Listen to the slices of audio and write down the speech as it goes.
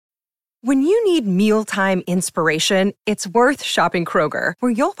When you need mealtime inspiration, it's worth shopping Kroger,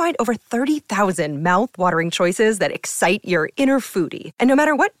 where you'll find over 30,000 mouth-watering choices that excite your inner foodie. And no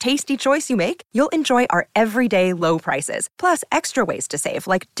matter what tasty choice you make, you'll enjoy our everyday low prices, plus extra ways to save,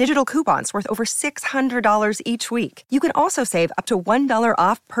 like digital coupons worth over $600 each week. You can also save up to $1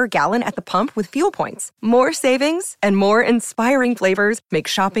 off per gallon at the pump with fuel points. More savings and more inspiring flavors make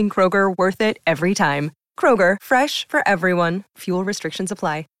shopping Kroger worth it every time. Kroger, fresh for everyone. Fuel restrictions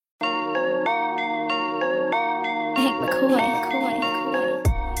apply. Hank McCoy.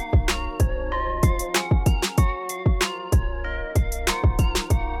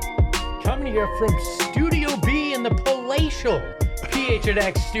 Coming to you from Studio B in the palatial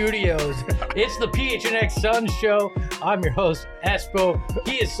PHNX studios. It's the PHNX Sun Show. I'm your host, Espo.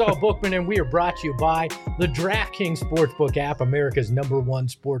 He is Saul Bookman, and we are brought to you by the DraftKings Sportsbook app, America's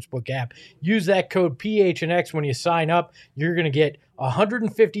 #1 sportsbook app. Use that code PHNX when you sign up. You're going to get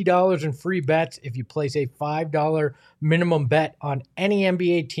 $150 in free bets if you place a $5 minimum bet on any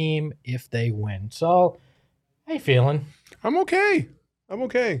NBA team if they win. Saul, how you feeling? I'm okay. I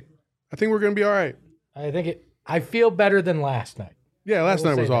think we're going to be all right. I feel better than last night. Yeah, last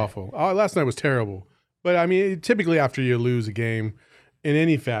night was awful. Last night was terrible. But, I mean, typically after you lose a game in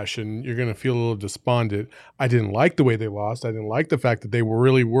any fashion, you're going to feel a little despondent. I didn't like the way they lost. I didn't like the fact that they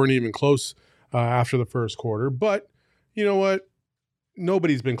weren't even close after the first quarter. But you know what?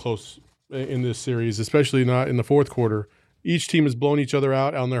 Nobody's been close in this series, especially not in the fourth quarter. Each team has blown each other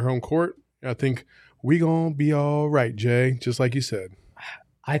out on their home court. I think we going to be all right, Jay, just like you said.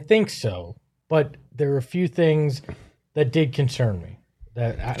 I think so. But there are a few things that did concern me.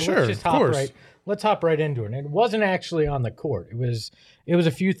 Let's hop right into it. And it wasn't actually on the court. It was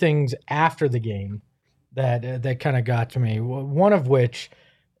a few things after the game that kind of got to me. One of which,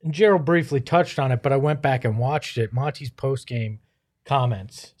 and Gerald briefly touched on it, but I went back and watched it. Monty's post-game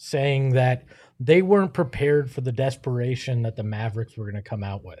comments saying that they weren't prepared for the desperation that the Mavericks were going to come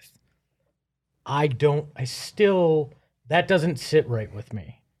out with. That doesn't sit right with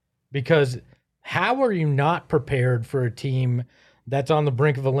me, because how are you not prepared for a team that's on the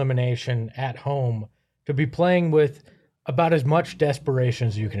brink of elimination at home to be playing with about as much desperation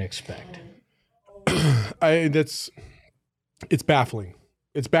as you can expect? It's baffling.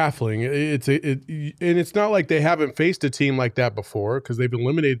 It's baffling. And it's not like they haven't faced a team like that before, because they've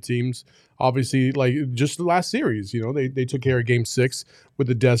eliminated teams. Obviously, like just the last series, they took care of Game 6 with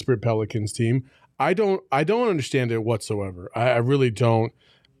the desperate Pelicans team. I don't understand it whatsoever. I really don't.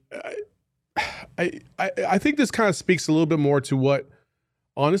 I think this kind of speaks a little bit more to what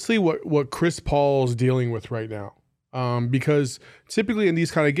Chris Paul's dealing with right now. Because typically in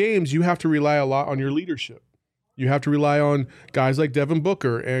these kind of games, you have to rely a lot on your leadership. You have to rely on guys like Devin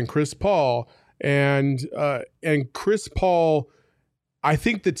Booker and Chris Paul. And Chris Paul, I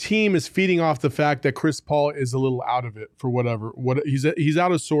think the team is feeding off the fact that Chris Paul is a little out of it for whatever. He's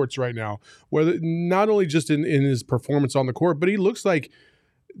out of sorts right now, whether not only just in his performance on the court, but he looks like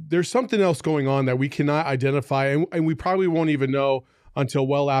there's something else going on that we cannot identify, and we probably won't even know until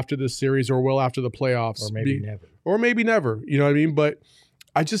well after this series or well after the playoffs. Or maybe never. You know what I mean? But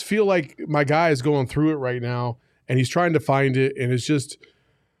I just feel like my guy is going through it right now, and he's trying to find it, and it's just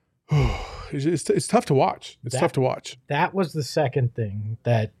it's tough to watch. Tough to watch. That was the second thing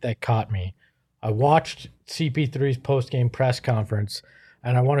that caught me. I watched CP3's post-game press conference,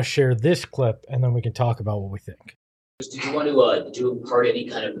 and I want to share this clip, and then we can talk about what we think. Did you want to impart any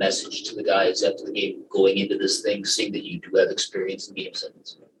kind of message to the guys after the game going into this thing, seeing that you do have experience in Game 7?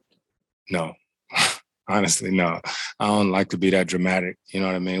 No, honestly, no. I don't like to be that dramatic. You know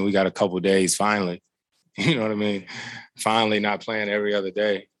what I mean? We got a couple days finally. You know what I mean? Finally not playing every other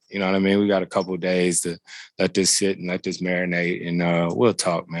day. You know what I mean? We got a couple days to let this sit and let this marinate, and we'll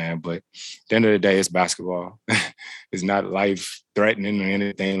talk, man. But at the end of the day, it's basketball. It's not life-threatening or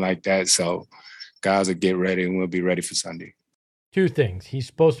anything like that. So guys will get ready, and we'll be ready for Sunday. Two things. He's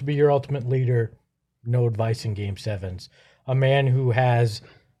supposed to be your ultimate leader. No advice in Game 7s. A man who has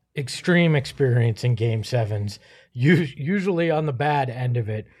extreme experience in Game 7s, usually on the bad end of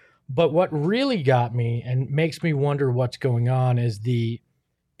it. But what really got me and makes me wonder what's going on is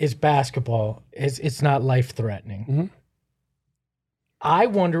basketball. It's not life-threatening. Mm-hmm. I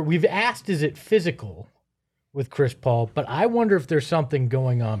wonder, we've asked, is it physical with Chris Paul? But I wonder if there's something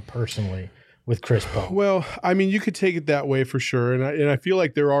going on personally with Chris Paul. Well, I mean, you could take it that way for sure, and I feel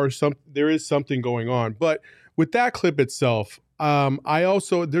like there is something going on. But with that clip itself, I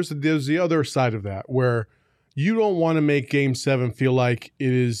also there's the other side of that where you don't want to make Game 7 feel like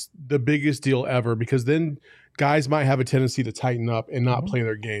it is the biggest deal ever, because then guys might have a tendency to tighten up and not play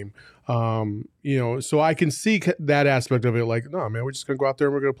their game. So I can see that aspect of it. Like, no, man, we're just gonna go out there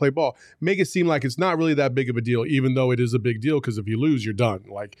and we're gonna play ball. Make it seem like it's not really that big of a deal, even though it is a big deal. Because if you lose, you're done.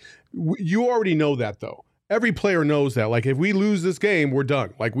 Like, you already know that, though. Every player knows that. Like, if we lose this game, we're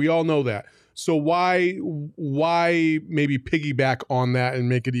done. Like, we all know that. So why maybe piggyback on that and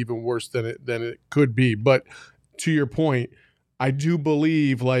make it even worse than it could be? But to your point, I do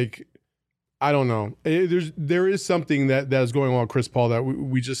believe, like, I don't know. There is something that is going on with Chris Paul that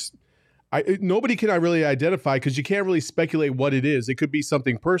we just nobody can really identify, because you can't really speculate what it is. It could be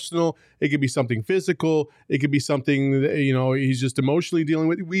something personal. It could be something physical. It could be something that, he's just emotionally dealing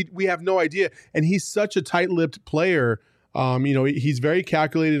with. We have no idea. And he's such a tight-lipped player. He's very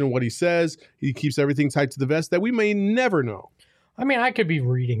calculated in what he says. He keeps everything tight to the vest that we may never know. I mean, I could be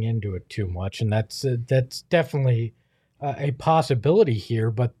reading into it too much, and that's definitely a possibility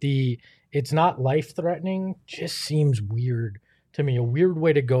here. But it's not life-threatening just seems weird to me, a weird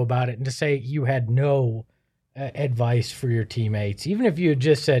way to go about it, and to say you had no advice for your teammates, even if you had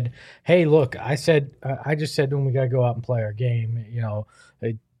just said, "Hey, look, I just said when we got to go out and play our game,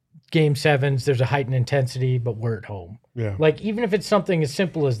 Game 7s, there's a heightened intensity, but we're at home." Yeah. Like, even if it's something as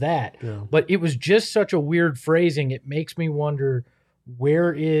simple as that, yeah. But it was just such a weird phrasing. It makes me wonder,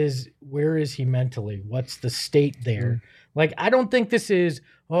 where is he mentally? What's the state there? Mm-hmm. Like, I don't think this is,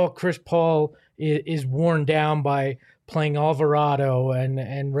 Chris Paul is worn down by playing Alvarado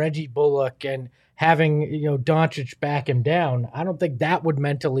and Reggie Bullock and having, Doncic back him down. I don't think that would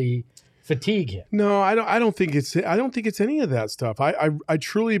mentally fatigue him. No, I don't think it's any of that stuff. I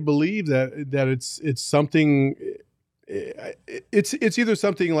truly believe that it's something. It's either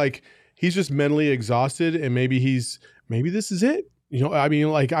something like he's just mentally exhausted, and maybe this is it. I mean,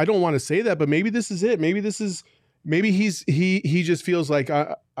 like, I don't want to say that, but maybe this is it. Maybe he just feels like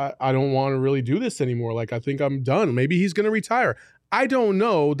I don't want to really do this anymore. Like, I think I'm done. Maybe he's going to retire. I don't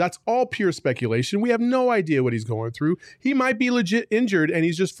know. That's all pure speculation. We have no idea what he's going through. He might be legit injured, and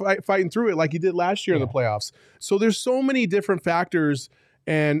he's just fighting through it like he did last year in the playoffs. So there's so many different factors,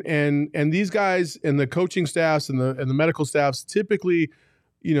 and these guys and the coaching staffs and the medical staffs typically,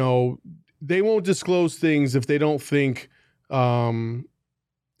 they won't disclose things if they don't think.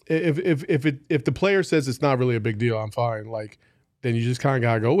 If the player says it's not really a big deal, I'm fine. Like, then you just kind of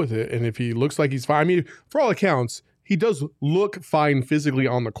gotta go with it. And if he looks like he's fine, I mean, for all accounts, he does look fine physically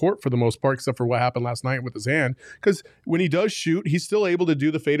on the court for the most part, except for what happened last night with his hand. Because when he does shoot, he's still able to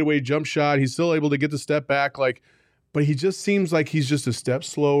do the fadeaway jump shot. He's still able to get the step back. Like, but he just seems like he's just a step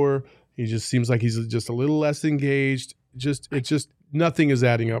slower. He just seems like he's just a little less engaged. It's just nothing is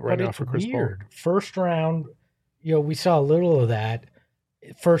adding up right now for Chris Paul. First round, we saw a little of that.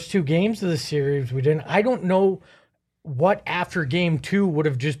 First two games of the series, we didn't. I don't know what after game 2 would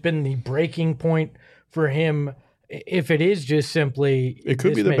have just been the breaking point for him. If it is just simply, it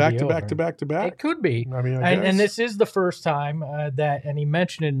could be the back to back. It could be. I mean, and this is the first time and he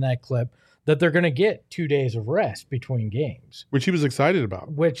mentioned it in that clip, that they're going to get 2 days of rest between games, which he was excited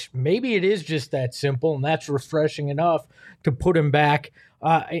about. Which maybe it is just that simple, and that's refreshing enough to put him back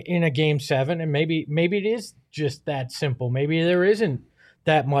in a Game 7. And maybe it is just that simple. Maybe there isn't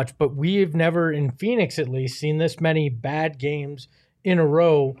that much, but we've never, in Phoenix at least, seen this many bad games in a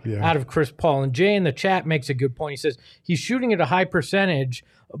row out of Chris Paul. And Jay in the chat makes a good point. He says he's shooting at a high percentage,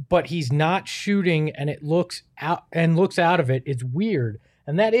 but he's not shooting, and it looks out of it. It's weird.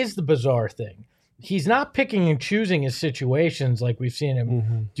 And that is the bizarre thing. He's not picking and choosing his situations like we've seen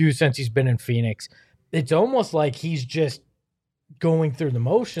him do since he's been in Phoenix. It's almost like he's just going through the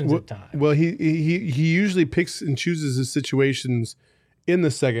motions at times. Well, he usually picks and chooses his situations in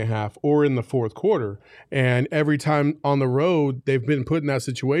the second half or in the fourth quarter. And every time on the road they've been put in that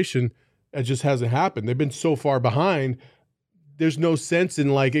situation, it just hasn't happened. They've been so far behind. There's no sense in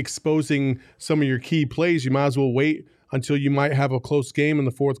like exposing some of your key plays. You might as well wait until you might have a close game in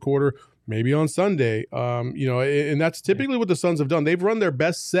the fourth quarter, maybe on Sunday. And that's typically what the Suns have done. They've run their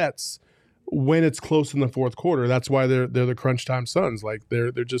best sets when it's close in the fourth quarter. That's why they're the crunch time Suns. Like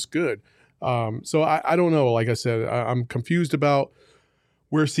they're just good. So I don't know. Like I said, I'm confused about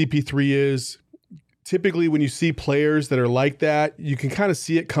where CP3 is. Typically when you see players that are like that, you can kind of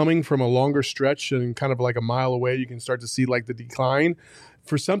see it coming from a longer stretch, and kind of like a mile away, you can start to see like the decline.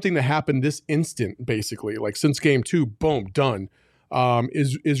 For something to happen this instant, basically, like since game 2, boom, done,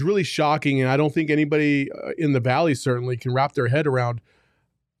 is really shocking. And I don't think anybody in the Valley certainly can wrap their head around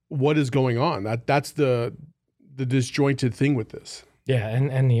what is going on. That's the disjointed thing with this. Yeah,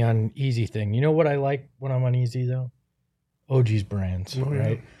 and the uneasy thing. You know what I like when I'm uneasy, though? OG's brands,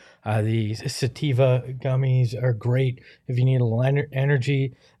 right? The sativa gummies are great if you need a little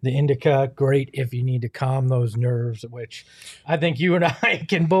energy. The indica, great if you need to calm those nerves, which I think you and I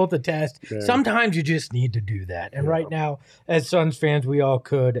can both attest. Yeah. Sometimes you just need to do that. And right now, as Suns fans, we all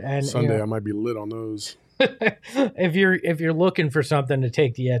could. And Sunday, I might be lit on those. if you're looking for something to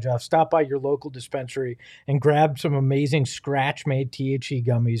take the edge off, stop by your local dispensary and grab some amazing scratch-made THC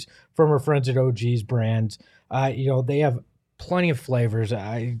gummies from our friends at OG's Brands. They have plenty of flavors.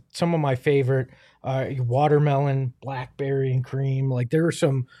 Some of my favorite watermelon, blackberry, and cream. Like there are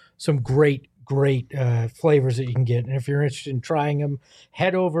some great flavors that you can get. And if you're interested in trying them,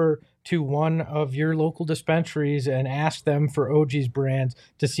 head over to one of your local dispensaries and ask them for OG's Brands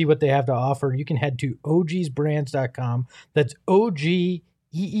to see what they have to offer. You can head to ogsbrands.com. That's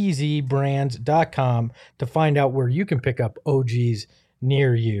OGEEZbrands.com to find out where you can pick up OG's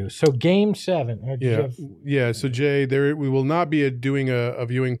near you. So Game 7. So Jay, we will not be doing a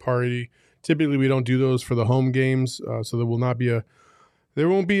viewing party. Typically, we don't do those for the home games, so there won't be a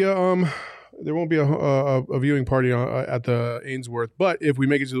viewing party at the Ainsworth. But if we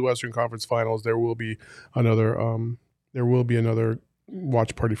make it to the Western Conference Finals, there will be another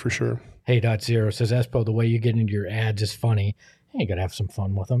watch party for sure. Hey, .0 says, Espo, the way you get into your ads is funny. You got to have some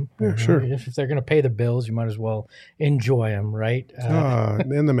fun with them. Yeah, sure. If they're going to pay the bills, you might as well enjoy them, right?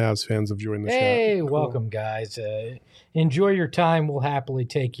 And the Mavs fans have joined the chat. Hey, Cool. welcome, guys. Enjoy your time. We'll happily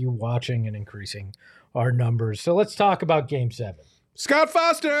take you watching and increasing our numbers. So let's talk about Game 7. Scott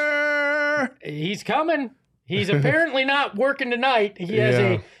Foster! He's coming. He's apparently not working tonight. He has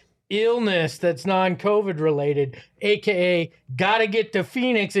a illness that's non-COVID related, a.k.a. got to get to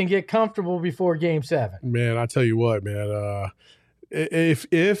Phoenix and get comfortable before Game 7. Man, I tell you what, man.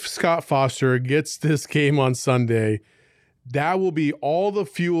 If Scott Foster gets this game on Sunday, that will be all the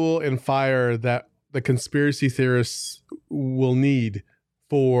fuel and fire that the conspiracy theorists will need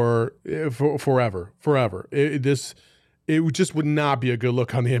for forever. It just would not be a good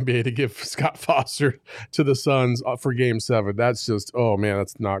look on the NBA to give Scott Foster to the Suns for Game 7. That's just, oh man,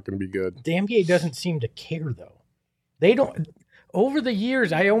 that's not going to be good. The NBA doesn't seem to care though. They don't. Over the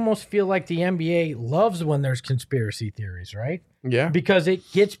years, I almost feel like the NBA loves when there's conspiracy theories, right? Yeah. Because it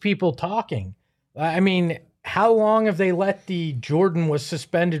gets people talking. I mean, how long have they let the Jordan was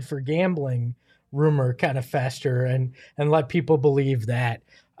suspended for gambling rumor kind of fester and let people believe that?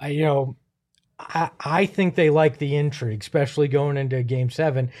 I think they like the intrigue, especially going into Game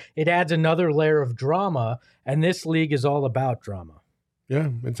 7. It adds another layer of drama, and this league is all about drama. Yeah,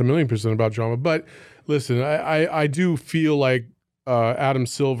 it's 1,000,000% about drama. But listen, I do feel like Adam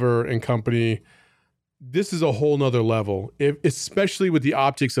Silver and company, this is a whole nother level, especially with the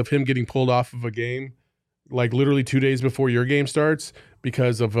optics of him getting pulled off of a game, like literally 2 days before your game starts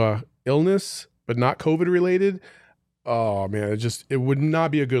because of illness, but not COVID related. Oh man, it would not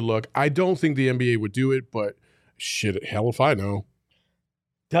be a good look. I don't think the NBA would do it, but shit, hell if I know.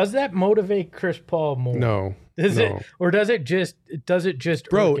 Does that motivate Chris Paul more? No. Does it just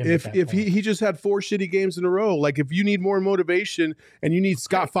bro, if he just had 4 shitty games in a row, like if you need more motivation and you need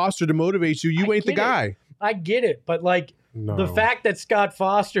Scott Foster to motivate you, you ain't the guy. I get it, but the fact that Scott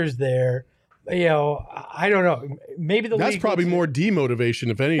Foster's there, I don't know. Maybe that's probably more demotivation,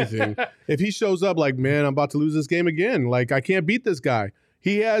 if anything. If he shows up like, man, I'm about to lose this game again. Like, I can't beat this guy.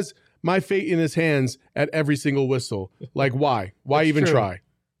 He has my fate in his hands at every single whistle. Like, why? Why even try?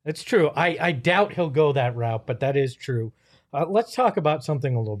 It's true. I doubt he'll go that route, but that is true. Let's talk about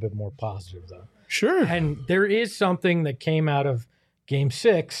something a little bit more positive, though. Sure. And there is something that came out of Game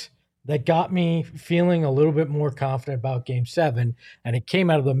 6 that got me feeling a little bit more confident about Game 7, and it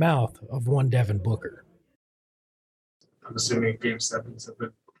came out of the mouth of one Devin Booker. I'm assuming Game 7 is a big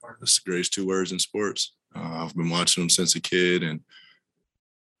part. That's the greatest 2 words in sports. I've been watching them since a kid, and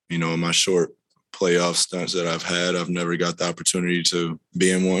in my short playoff stunts that I've had, I've never got the opportunity to be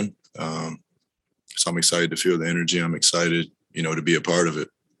in one. So I'm excited to feel the energy. I'm excited, to be a part of it.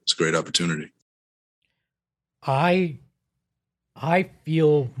 It's a great opportunity. I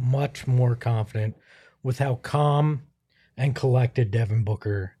feel much more confident with how calm and collected Devin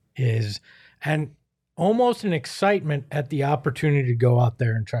Booker is, and almost an excitement at the opportunity to go out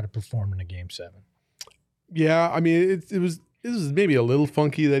there and try to perform in a Game 7. Yeah, I mean, it was maybe a little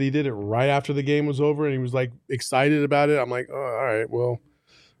funky that he did it right after the game was over and he was like excited about it. I'm like, oh, all right, well,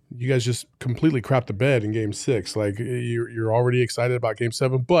 you guys just completely crapped the bed in Game 6. Like you're already excited about Game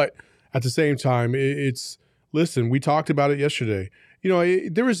 7, but at the same time, listen, we talked about it yesterday.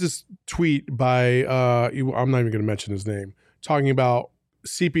 There was this tweet by, I'm not even going to mention his name, talking about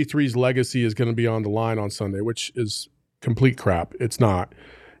CP3's legacy is going to be on the line on Sunday, which is complete crap. It's not.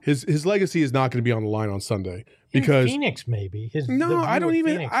 his legacy is not going to be on the line on Sunday because Phoenix maybe. I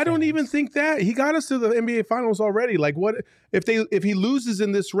don't even think that. He got us to the NBA Finals already. Like, what if he loses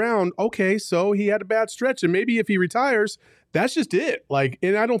in this round? Okay, so he had a bad stretch, and maybe if he retires, that's just it. Like,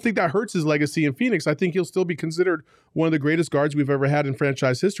 and I don't think that hurts his legacy in Phoenix. I think he'll still be considered one of the greatest guards we've ever had in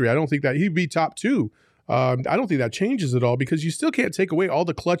franchise history. I don't think that he'd be top 2. I don't think that changes at all because you still can't take away all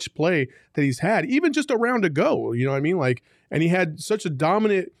the clutch play that he's had, even just a round ago. You know what I mean? Like, and he had such a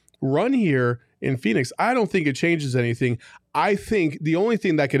dominant run here in Phoenix. I don't think it changes anything. I think the only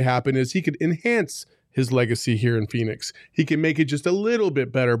thing that could happen is he could enhance his legacy here in Phoenix. He can make it just a little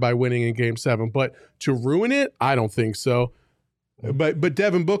bit better by winning in Game 7, but to ruin it, I don't think so. But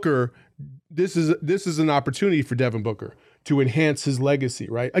Devin Booker, this is an opportunity for Devin Booker to enhance his legacy,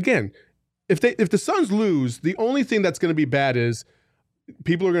 right? Again, if the Suns lose, the only thing that's going to be bad is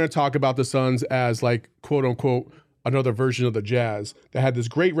people are going to talk about the Suns as like, quote unquote, another version of the Jazz that had this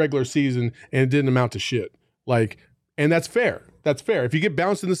great regular season and it didn't amount to shit. Like, and that's fair. That's fair. If you get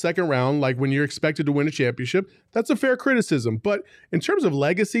bounced in the second round, like when you're expected to win a championship, that's a fair criticism. But in terms of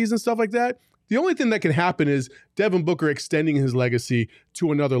legacies and stuff like that, the only thing that can happen is Devin Booker extending his legacy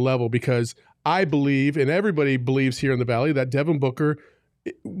to another level, because I believe, and everybody believes here in the Valley, that Devin Booker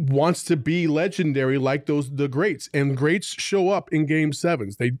wants to be legendary like the greats, and greats show up in Game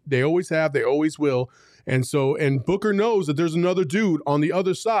 7s. They always have, they always will. And Booker knows that there's another dude on the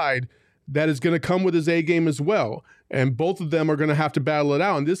other side that is going to come with his A game as well. And both of them are going to have to battle it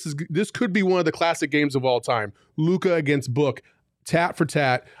out. And this could be one of the classic games of all time. Luka against Book, tat for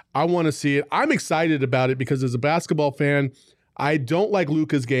tat. I want to see it. I'm excited about it because as a basketball fan, I don't like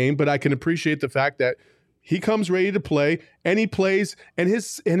Luka's game, but I can appreciate the fact that he comes ready to play and he plays, and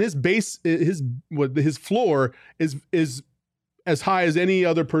his base, his floor is as high as any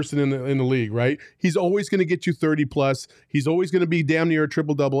other person in the league, right? He's always going to get you 30 plus. He's always going to be damn near a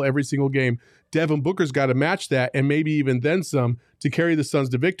triple double every single game. Devin Booker's got to match that, and maybe even then some, to carry the Suns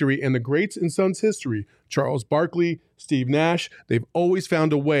to victory. And the greats in Suns history, Charles Barkley, Steve Nash, they've always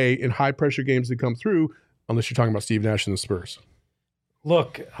found a way in high pressure games to come through, unless you're talking about Steve Nash and the Spurs.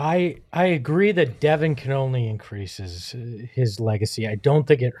 Look, I agree that Devin can only increase his legacy. I don't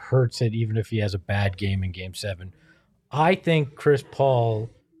think it hurts it even if he has a bad game in Game 7. I think Chris Paul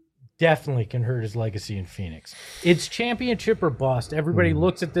definitely can hurt his legacy in Phoenix. It's championship or bust. Everybody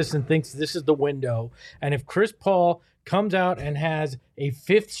looks at this and thinks this is the window. And if Chris Paul comes out and has a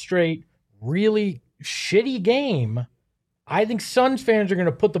 5th straight really shitty game, I think Suns fans are going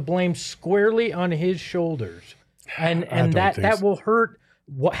to put the blame squarely on his shoulders. And that will hurt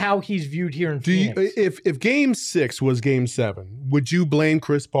how he's viewed here in Phoenix. If Game 6 was Game 7, would you blame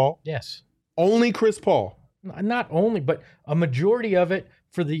Chris Paul? Yes. Only Chris Paul? Not only, but a majority of it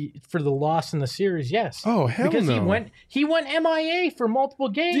for the loss in the series, yes. Oh, hell because no. he went MIA for multiple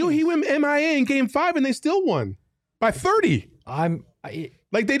games. Dude, he went MIA in Game 5 and they still won by 30.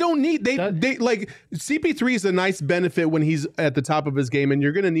 They don't need CP3 is a nice benefit when he's at the top of his game, and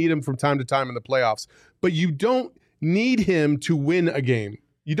you're going to need him from time to time in the playoffs. But you don't need him to win a game.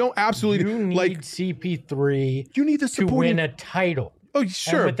 You don't absolutely need CP3. You need to win a title. Oh,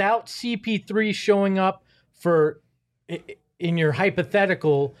 sure. And without CP3 showing up for, in your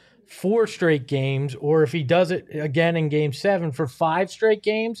hypothetical, 4 straight games, or if he does it again in Game 7 for 5 straight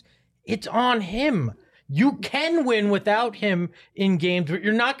games, it's on him. You can win without him in games, but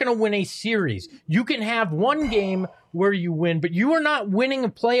you're not going to win a series. You can have one game where you win, but you are not winning a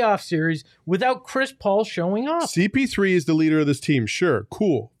playoff series without Chris Paul showing up. CP3 is the leader of this team. Sure,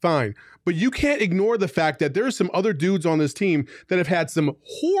 cool, fine. But you can't ignore the fact that there are some other dudes on this team that have had some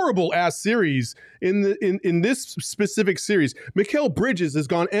horrible ass series in this specific series. Mikal Bridges has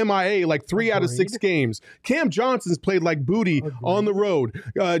gone MIA like 3 out of 6 games. Cam Johnson's played like booty on the road.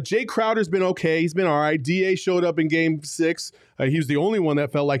 Jay Crowder's been okay. He's been all right. DA showed up in Game 6. He was the only one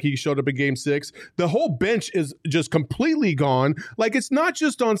that felt like he showed up in Game 6. The whole bench is just completely gone. Like, it's not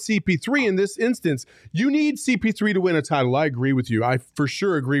just on CP3 in this instance. You need CP3 to win a title. I agree with you. I for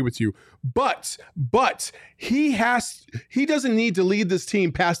sure agree with you. But he doesn't need to lead this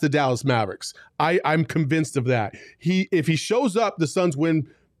team past the Dallas Mavericks. I'm convinced of that. If he shows up, the Suns win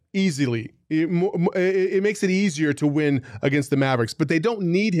easily. It makes it easier to win against the Mavericks, but they don't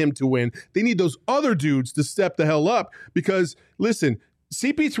need him to win. They need those other dudes to step the hell up, because listen,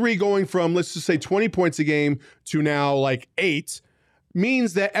 CP3 going from, let's just say 20 points a game to now like 8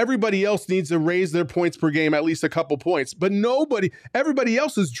 means that everybody else needs to raise their points per game at least a couple points, but everybody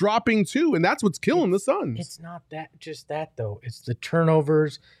else is dropping too, and that's what's killing the Suns. It's not just that though. It's the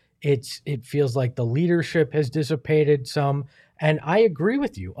turnovers. It feels like the leadership has dissipated some. And I agree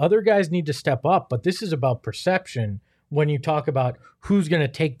with you. Other guys need to step up, but this is about perception when you talk about who's going to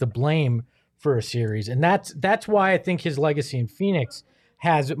take the blame for a series. And that's why I think his legacy in Phoenix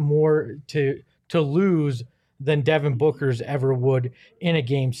has more to lose than Devin Booker's ever would in a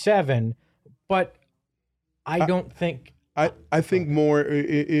Game 7. But I don't think... I think more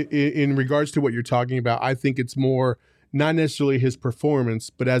in regards to what you're talking about, I think it's more not necessarily his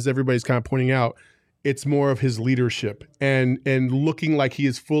performance, but as everybody's kind of pointing out, it's more of his leadership and looking like he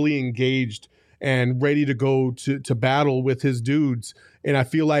is fully engaged and ready to go to battle with his dudes. And I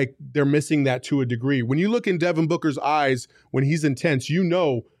feel like they're missing that to a degree. When you look in Devin Booker's eyes, when he's intense, you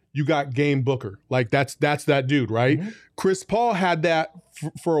know you got game Booker. Like that's that dude, right? Mm-hmm. Chris Paul had that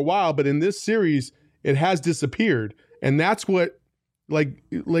for a while, but in this series, it has disappeared. And that's what, like,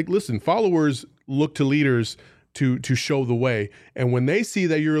 listen, followers look to leaders to show the way. And when they see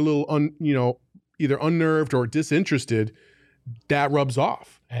that you're a little, either unnerved or disinterested, that rubs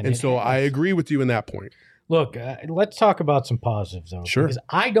off. And so I agree with you in that point. Look, let's talk about some positives, though. Sure. Because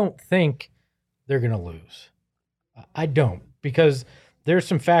I don't think they're going to lose. I don't, because there's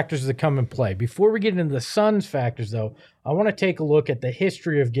some factors that come in play. Before we get into the Suns factors, though, I want to take a look at the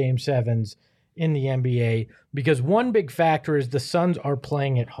history of Game 7s in the NBA, because one big factor is the Suns are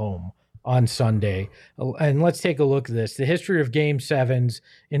playing at home on Sunday. And let's take a look at this. The history of Game 7s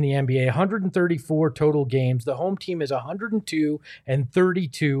in the NBA, 134 total games. The home team is 102 and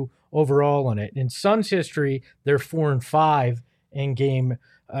 32 overall in it. In Suns history, they're 4-5 in Game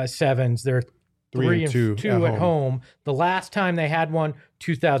 7s. They're 3-2 at home. The last time they had one,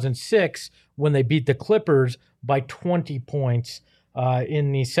 2006, when they beat the Clippers by 20 points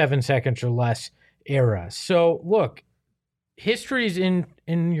in the 7 seconds or less era. So look, history's in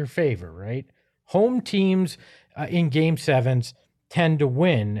your favor, right? Home teams in Game 7s tend to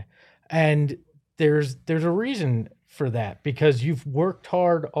win, and there's a reason for that, because you've worked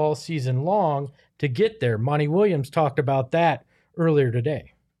hard all season long to get there. Monty Williams talked about that earlier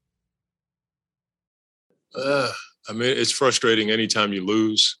today. It's frustrating anytime you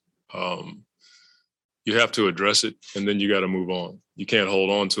lose. You have to address it, and then you got to move on. You can't hold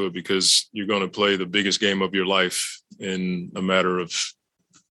on to it, because you're going to play the biggest game of your life in a matter of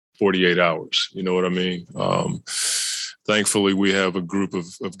 48 hours. You know what I mean? Thankfully, we have a group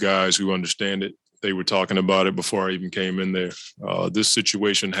of guys who understand it. They were talking about it before I even came in there. This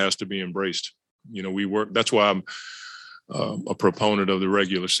situation has to be embraced. We work. That's why I'm a proponent of the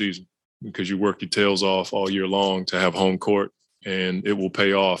regular season, because you work your tails off all year long to have home court, and it will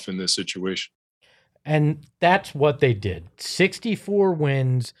pay off in this situation. And that's what they did. 64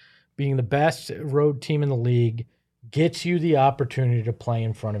 wins, being the best road team in the league, gets you the opportunity to play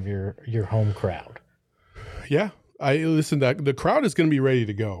in front of your home crowd. Yeah. The crowd is going to be ready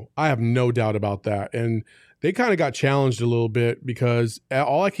to go. I have no doubt about that. And they kind of got challenged a little bit, because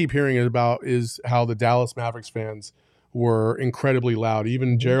all I keep hearing about is how the Dallas Mavericks fans were incredibly loud.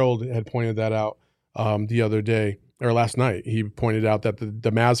 Even Gerald had pointed that out the other day. Or last night, he pointed out that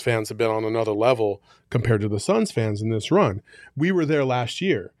the Mavs fans have been on another level compared to the Suns fans in this run. We were there last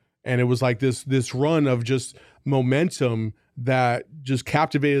year, and it was like this run of just momentum that just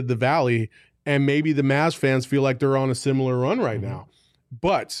captivated the Valley, and maybe the Mavs fans feel like they're on a similar run right now.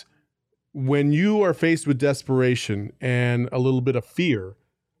 But when you are faced with desperation and a little bit of fear,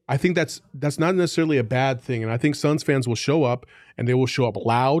 I think that's not necessarily a bad thing. And I think Suns fans will show up, and they will show up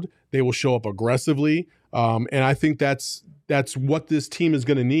loud. They will show up aggressively. And I think that's what this team is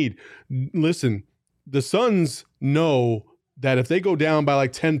going to need. Listen, the Suns know that if they go down by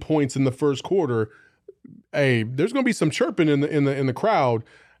like 10 points in the first quarter, hey, there's going to be some chirping in the crowd,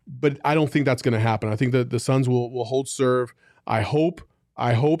 but I don't think that's going to happen. I think that the Suns will hold serve. I hope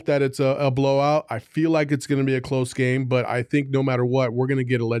that it's a blowout. I feel like it's going to be a close game, but I think no matter what, we're going to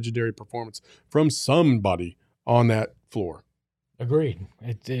get a legendary performance from somebody on that floor. Agreed.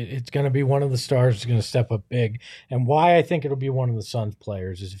 It's going to be one of the stars that's going to step up big. And why I think it'll be one of the Suns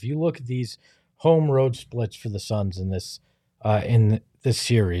players is if you look at these home road splits for the Suns in this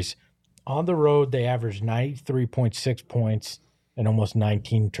series, on the road they average 93.6 points and almost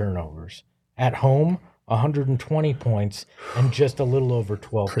 19 turnovers. At home, 120 points and just a little over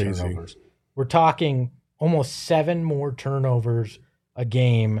 12 turnovers. We're talking almost 7 more turnovers a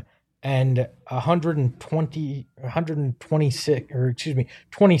game and 26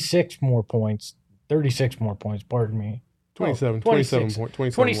 more points, 36 more points, pardon me. 27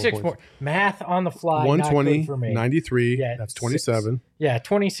 more. Math on the fly. 120, 93, yeah, that's 27.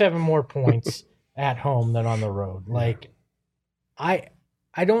 27 more points at home than on the road. Like, I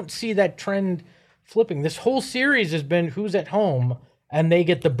don't see that trend flipping. This whole series has been who's at home and they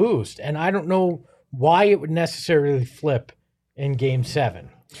get the boost. And I don't know why it would necessarily flip in Game 7.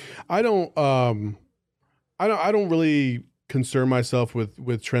 I I don't really concern myself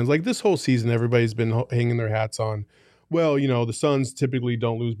with trends. Like this whole season, everybody's been hanging their hats on, well, the Suns typically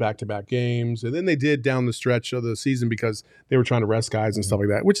don't lose back-to-back games. And then they did down the stretch of the season because they were trying to rest guys and stuff like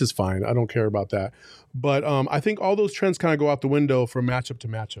that, which is fine. I don't care about that. But I think all those trends kind of go out the window from matchup to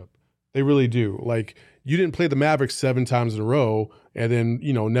matchup. They really do. Like, you didn't play the Mavericks 7 times in a row and then,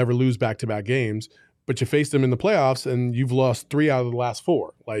 never lose back-to-back games, but you faced them in the playoffs and you've lost 3 out of the last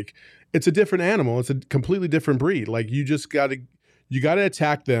 4. Like, it's a different animal. It's a completely different breed. Like, you got to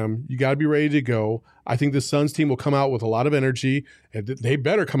attack them. You got to be ready to go. I think the Suns team will come out with a lot of energy, and they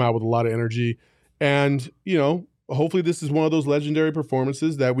better come out with a lot of energy. And, hopefully this is one of those legendary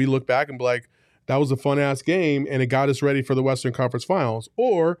performances that we look back and be like, that was a fun-ass game, and it got us ready for the Western Conference Finals.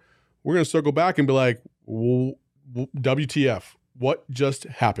 Or we're going to circle back and be like, WTF, what just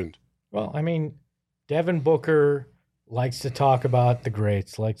happened? Well, I mean, Devin Booker likes to talk about the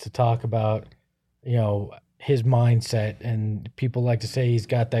greats, likes to talk about, his mindset, and people like to say he's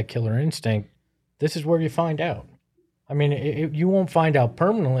got that killer instinct. This is where you find out. I mean, you won't find out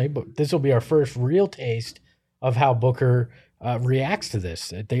permanently, but this will be our first real taste of how Booker reacts to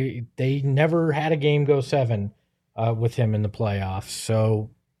this. They never had a game go 7 with him in the playoffs. So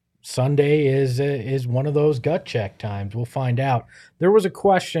Sunday is one of those gut check times. We'll find out. There was a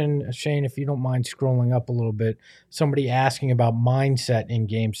question, Shane, if you don't mind scrolling up a little bit, somebody asking about mindset in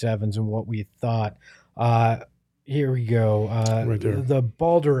Game 7s and what we thought. Here we go. Right there. The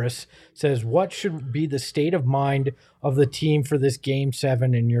Balderus says, what should be the state of mind of the team for this Game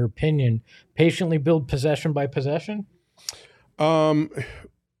 7, in your opinion? Patiently build possession by possession? For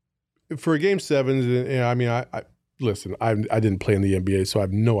a Game 7, I mean, I listen, I didn't play in the NBA, so I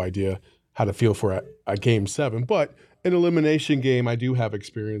have no idea how to feel for a Game 7. But an elimination game I do have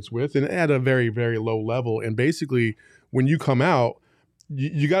experience with, and at a very, very low level. And basically, when you come out,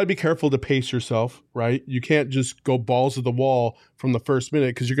 you got to be careful to pace yourself, right? You can't just go balls to the wall from the first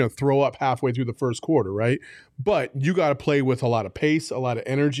minute because you're going to throw up halfway through the first quarter, right? But you got to play with a lot of pace, a lot of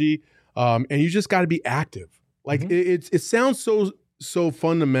energy, and you just got to be active. Like, it sounds so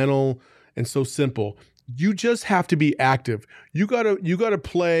fundamental and so simple. You just have to be active. You gotta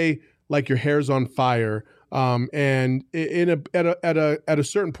play like your hair's on fire. And at a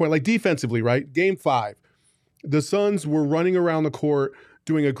certain point, like defensively, right? Game 5, the Suns were running around the court,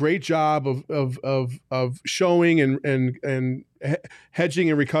 doing a great job of showing and hedging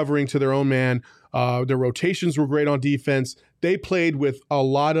and recovering to their own man. Their rotations were great on defense. They played with a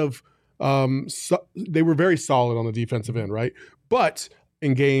lot of. They were very solid on the defensive end, right? But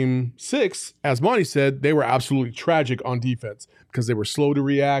in Game 6, as Monty said, they were absolutely tragic on defense because they were slow to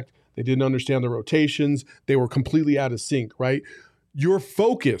react. They didn't understand the rotations. They were completely out of sync, right? Your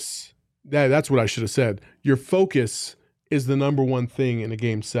focus, that's what I should have said. Your focus is the number one thing in a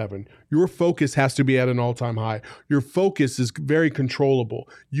Game 7. Your focus has to be at an all-time high. Your focus is very controllable.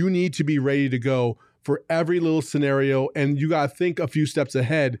 You need to be ready to go for every little scenario, and you got to think a few steps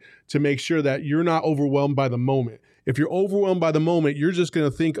ahead to make sure that you're not overwhelmed by the moment. If you're overwhelmed by the moment, you're just going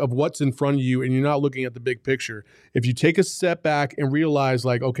to think of what's in front of you and you're not looking at the big picture. If you take a step back and realize,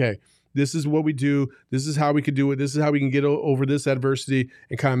 like, okay, this is what we do, this is how we can do it, this is how we can get over this adversity,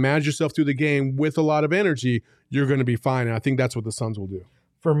 and kind of manage yourself through the game with a lot of energy, you're going to be fine. And I think that's what the Suns will do.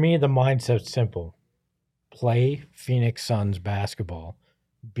 For me, the mindset's simple. Play Phoenix Suns basketball.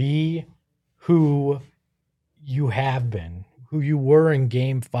 Be who you have been, who you were in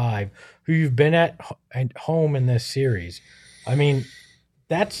Game 5, who you've been at home in this series. I mean,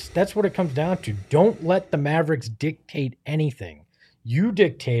 that's what it comes down to. Don't let the Mavericks dictate anything. You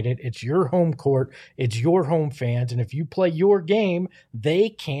dictate it. It's your home court. It's your home fans. And if you play your game, they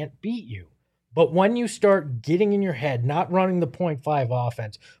can't beat you. But when you start getting in your head, not running the 0.5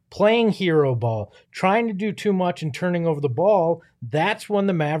 offense, playing hero ball, trying to do too much and turning over the ball, that's when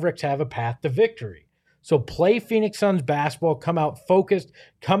the Mavericks have a path to victory. So play Phoenix Suns basketball, come out focused,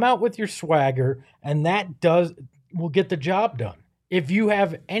 come out with your swagger, and that will get the job done. If you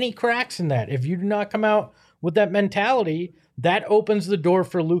have any cracks in that, if you do not come out with that mentality, that opens the door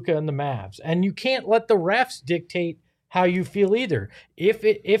for Luka and the Mavs. And you can't let the refs dictate how you feel either. If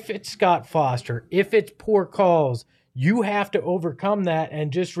it's Scott Foster, if it's poor calls, you have to overcome that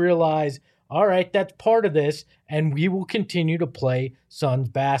and just realize, all right, that's part of this, and we will continue to play Suns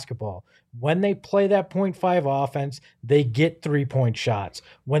basketball. When they play that 0.5 offense, they get 3-point shots.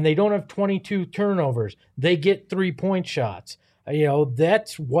 When they don't have 22 turnovers, they get 3-point shots.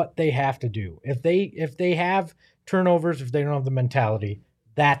 That's what they have to do. If they have turnovers, if they don't have the mentality,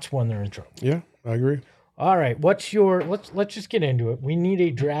 that's when they're in trouble. Yeah, I agree. All right, let's just get into it. We need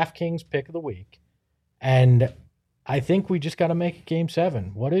a DraftKings pick of the week, and I think we just got to make it Game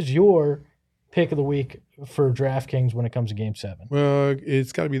 7. What is your pick of the week for DraftKings when it comes to Game 7?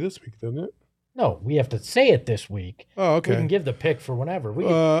 It's got to be this week, doesn't it? No, we have to say it this week. Oh, okay. We can give the pick for whenever. We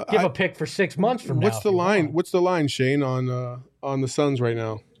can give a pick for 6 months from now. What's the line? What's the line, Shane, on the Suns right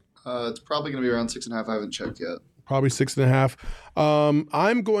now? It's probably going to be around 6.5. I haven't checked yet. Probably 6.5.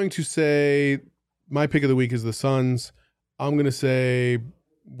 I'm going to say my pick of the week is the Suns. I'm going to say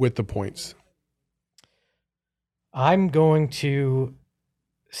with the points. I'm going to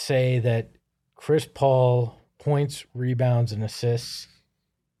say that Chris Paul points, rebounds, and assists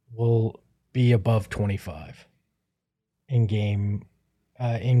will be above 25 in game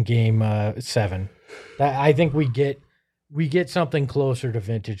 7. I think we get something closer to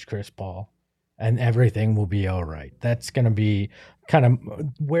vintage Chris Paul, and everything will be all right. That's going to be kind of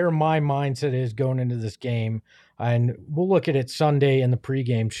where my mindset is going into this game. And we'll look at it Sunday in the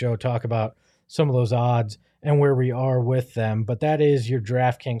pregame show, talk about some of those odds and where we are with them. But that is your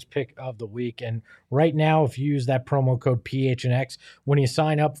DraftKings pick of the week. And right now, if you use that promo code PHNX, when you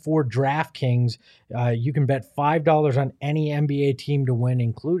sign up for DraftKings, you can bet $5 on any NBA team to win,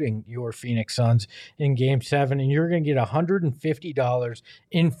 including your Phoenix Suns in Game 7. And you're going to get $150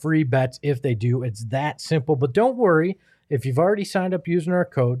 in free bets if they do. It's that simple. But don't worry. If you've already signed up using our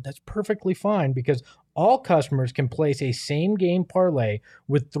code, that's perfectly fine, because all customers can place a same-game parlay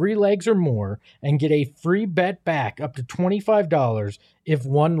with 3 legs or more and get a free bet back up to $25 if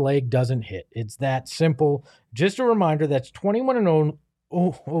one leg doesn't hit. It's that simple. Just a reminder, that's 21 and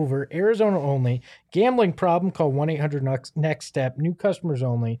over, Arizona only. Gambling problem, call 1-800-NEXT-STEP. New customers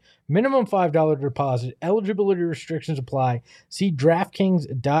only. Minimum $5 deposit. Eligibility restrictions apply. See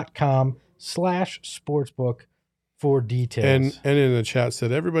DraftKings.com/sportsbook for details. And in the chat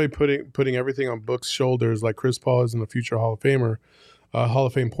said everybody putting everything on Book's shoulders, like Chris Paul is in the future Hall of Famer, Hall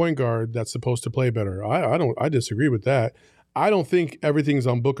of Fame point guard that's supposed to play better. I disagree with that. I don't think everything's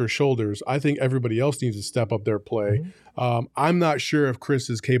on Booker's shoulders. I think everybody else needs to step up their play. Mm-hmm. I'm not sure if Chris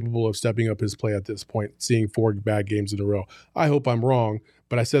is capable of stepping up his play at this point, seeing 4 bad games in a row. I hope I'm wrong,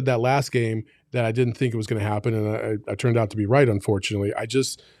 but I said that last game that I didn't think it was going to happen, and I turned out to be right, unfortunately. I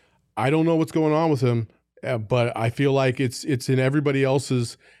don't know what's going on with him. But I feel like it's in everybody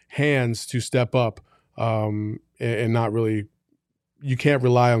else's hands to step up, and not really. You can't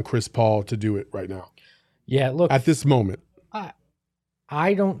rely on Chris Paul to do it right now. Yeah, look, at this moment,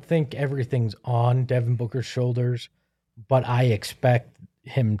 I don't think everything's on Devin Booker's shoulders, but I expect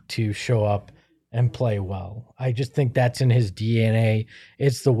him to show up and play well. I just think that's in his DNA.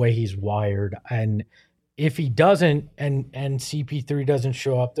 It's the way he's wired, and if he doesn't and CP3 doesn't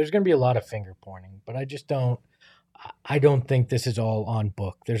show up, there's going to be a lot of finger pointing. But I don't think this is all on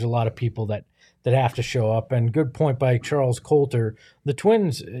Book. There's a lot of people that have to show up. And good point by Charles Coulter. The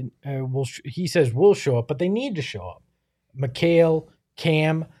Twins, he says, will show up, but they need to show up. McHale,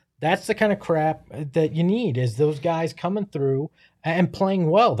 Cam, that's the kind of crap that you need, is those guys coming through and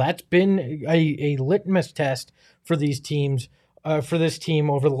playing well. That's been a litmus test for these teams. For this team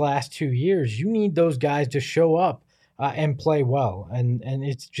over the last 2 years, you need those guys to show up and play well, and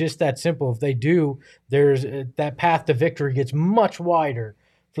it's just that simple. If they do, there's that path to victory gets much wider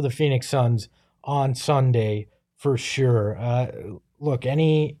for the Phoenix Suns on Sunday for sure. Look,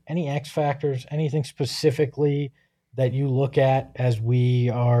 any X factors, anything specifically that you look at as we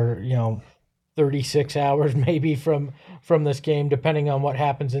are, 36 hours maybe from this game, depending on what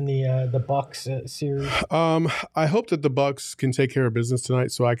happens in the Bucks series? I hope that the Bucks can take care of business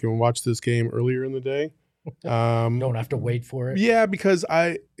tonight so I can watch this game earlier in the day. Don't have to wait for it. Yeah, because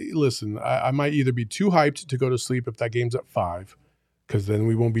I might either be too hyped to go to sleep if that game's at 5, because then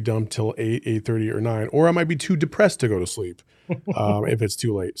we won't be done till 8:30 or 9, or I might be too depressed to go to sleep if it's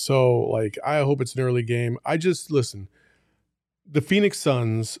too late. So I hope it's an early game. Listen. The Phoenix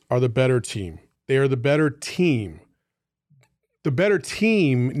Suns are the better team. They are the better team. The better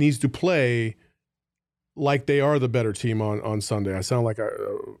team needs to play like they are the better team on Sunday. I sound like a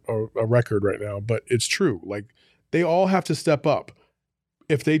record right now, but it's true. They all have to step up.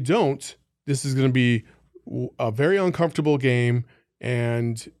 If they don't, this is going to be a very uncomfortable game,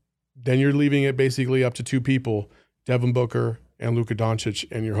 and then you're leaving it basically up to 2 people, Devin Booker and Luka Doncic,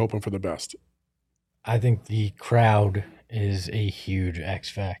 and you're hoping for the best. I think the crowd is a huge X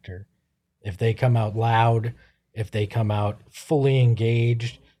factor. If they come out loud, if they come out fully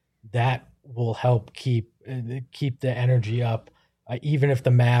engaged, that will help keep the energy up, even if the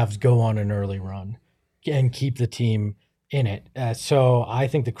Mavs go on an early run, and keep the team in it. So I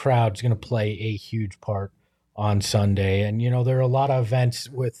think the crowd's going to play a huge part on Sunday. And, there are a lot of events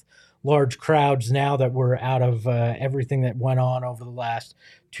with large crowds now that we're out of everything that went on over the last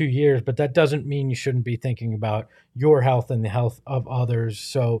 2 years. But that doesn't mean you shouldn't be thinking about your health and the health of others.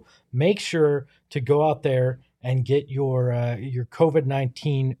 So make sure to go out there and get your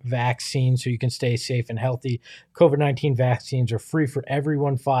COVID-19 vaccine so you can stay safe and healthy. COVID-19 vaccines are free for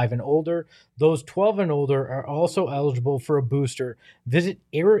everyone 5 and older. Those 12 and older are also eligible for a booster. Visit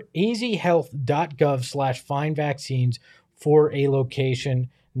azhealth.gov/find vaccines for a location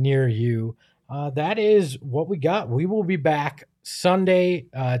near you. That is what we got. We will be back Sunday,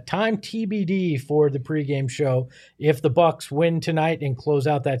 time TBD for the pregame show. If the Bucks win tonight and close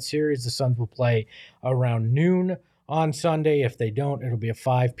out that series, the Suns will play around noon on Sunday. If they don't, it'll be a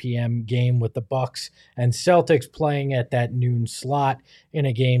 5 p.m. game with the Bucks and Celtics playing at that noon slot in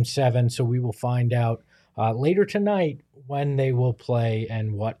a Game 7. So we will find out later tonight when they will play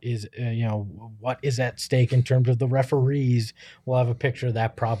and what is at stake in terms of the referees. We'll have a picture of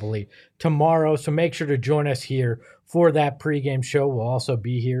that probably tomorrow. So make sure to join us here for that pregame show. We'll also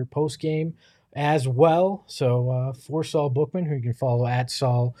be here postgame as well. So for Saul Bookman, who you can follow at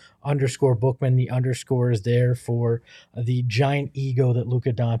Saul_Bookman, the underscore is there for the giant ego that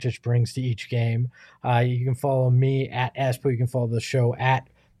Luka Doncic brings to each game. You can follow me at Espo. You can follow the show at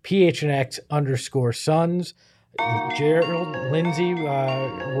PHNX_Suns. Lindsay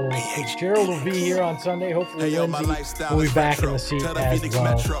will be here on Sunday. Hopefully Lindsay will be back in the seat as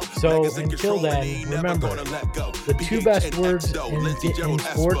well. So until then, remember, the 2 best words in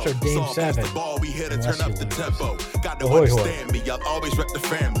sports are Game 7. Unless you lose. Ahoy, hoy. I'll always rep the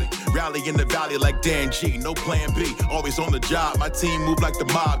family. Rally in the valley like Dan G. No plan B. Always on the job. My team move like the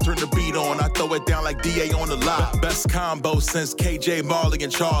mob. Turn the beat on. I throw it down like DA on the lot. Best combo since KJ, Marley,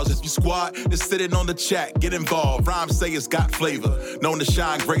 and Charles. If you squad, just sitting on the chat. Get involved. Rhymes say it's got flavor. Known to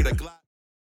shine greater.